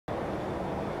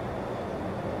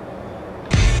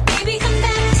Baby, come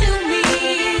back to me.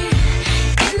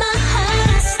 In my heart,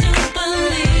 I still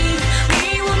believe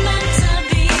we were meant to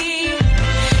be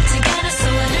together. So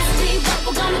basically, what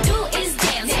we're gonna do is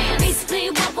dance.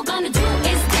 Basically, what we're gonna do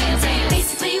is dance.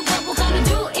 Basically, what we're gonna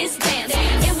do is dance.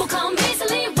 It will come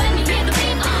easily when you hear the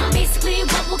beat. Basically,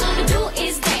 what we're gonna do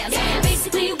is dance.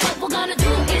 Basically, what we're gonna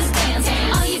do is dance.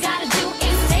 All you gotta do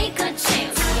is take a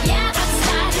chance. Yeah,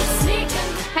 outside it's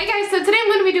sneaking. Hey guys, so today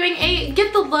I'm going to be doing a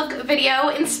Get the Look video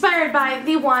inspired by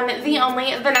the one, the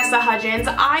only Vanessa Hudgens.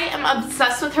 I am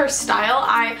obsessed with her style.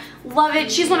 I love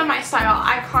it. She's one of my style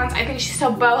icons. I think she's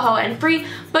so boho and free,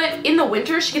 but in the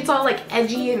winter she gets all like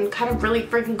edgy and kind of really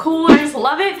freaking cool. I just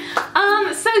love it.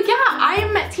 So yeah,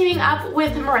 I'm teaming up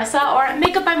with Marissa, or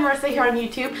Makeup by Marissa here on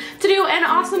YouTube, to do an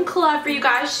awesome collab for you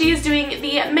guys. She is doing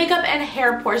the makeup and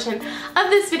hair portion of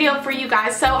this video for you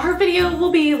guys. So her video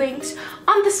will be linked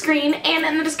on the screen and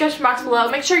in the description box below.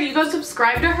 Make sure you go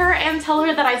subscribe to her and tell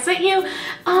her that I sent you.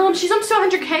 She's almost to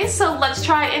 100K, so let's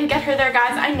try and get her there,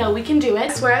 guys. I know we can do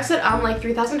it. I swear I've said like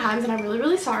 3,000 times and I'm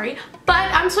really sorry.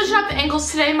 But I'm switching up the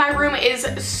angles today. My room is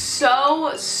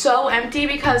so empty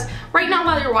because right now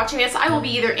while you're watching this, I will be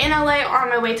either in LA or on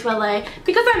my way to LA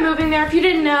because I'm moving there. If you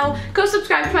didn't know, go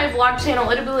subscribe to my vlog channel.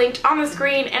 It'll be linked on the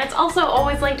screen and it's also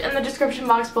always linked in the description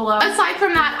box below. Aside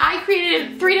from that, I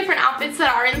created 3 different outfits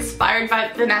that are inspired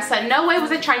by Vanessa. No way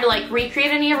was I trying to like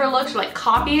recreate any of her looks or like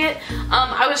copy it.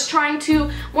 I was trying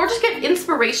to more just get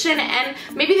inspiration, and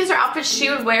maybe these are outfits she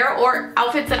would wear or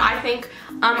outfits that I think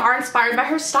are inspired by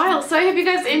her style. So I hope you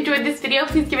guys enjoyed this video.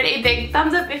 Please give it a big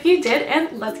thumbs up if you did,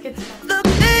 and let's get started. The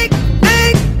big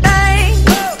thing,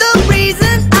 the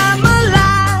reason I'm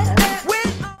alive.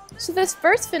 So this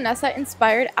first Vanessa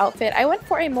inspired outfit, I went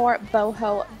for a more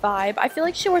boho vibe. I feel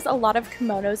like she wears a lot of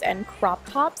kimonos and crop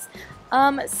tops.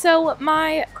 So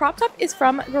my crop top is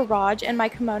from Garage and my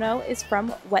kimono is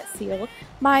from Wet Seal.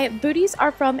 My booties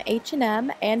are from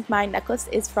H&M and my necklace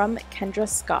is from Kendra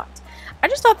Scott. I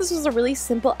just thought this was a really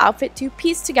simple outfit to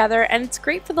piece together, and it's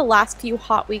great for the last few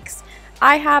hot weeks.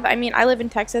 I live in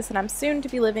Texas and I'm soon to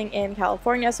be living in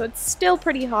California, so it's still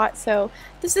pretty hot, so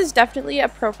this is definitely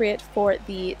appropriate for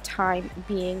the time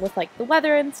being with like the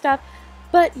weather and stuff.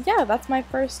 But yeah, that's my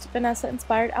first Vanessa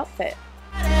inspired outfit.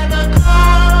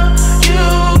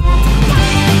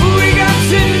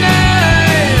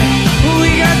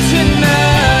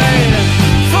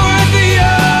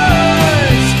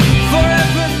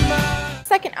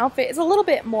 Second outfit is a little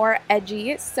bit more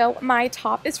edgy. So my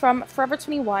top is from Forever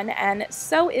 21 and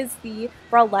so is the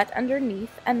bralette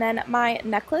underneath, and then my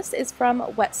necklace is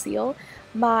from Wet Seal.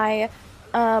 My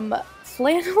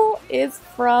flannel is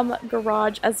from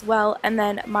Garage as well, and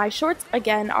then my shorts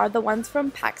again are the ones from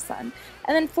PacSun.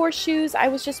 And then for shoes, I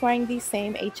was just wearing these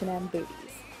same H&M booties.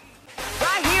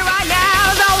 Right here, right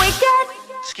now is all we get.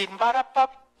 Skidding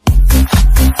ba-da-bop.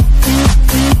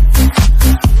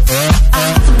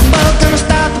 Gonna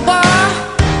start the war.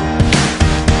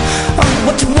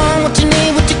 What you want, what you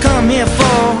need, what you come here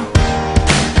for.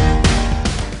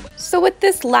 So with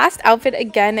this last outfit,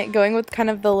 again going with kind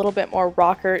of the little bit more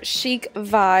rocker chic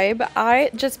vibe, I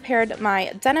just paired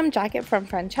my denim jacket from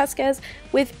Francesca's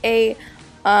with a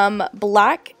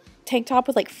black tank top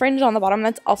with like fringe on the bottom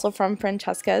that's also from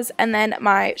Francesca's, and then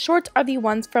my shorts are the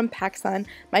ones from PacSun.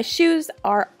 My shoes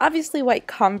are obviously white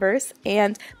Converse,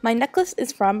 and my necklace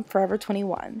is from Forever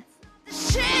 21.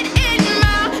 Shit in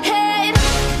my head.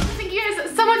 Thank you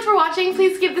guys so much for watching.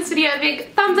 Please give this video a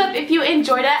big thumbs up if you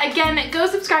enjoyed it. Again, go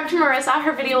subscribe to Marissa.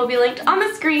 Her video will be linked on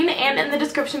the screen and in the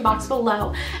description box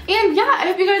below. And yeah, I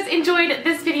hope you guys enjoyed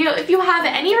this video. If you have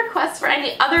any requests for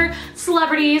any other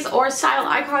celebrities or style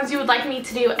icons you would like me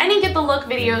to do any Get the Look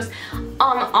videos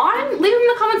on, leave them in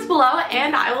the comments below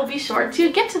and I will be sure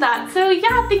to get to that. So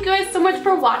yeah, thank you guys so much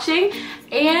for watching,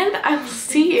 and I will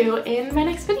see you in my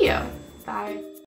next video. Bye.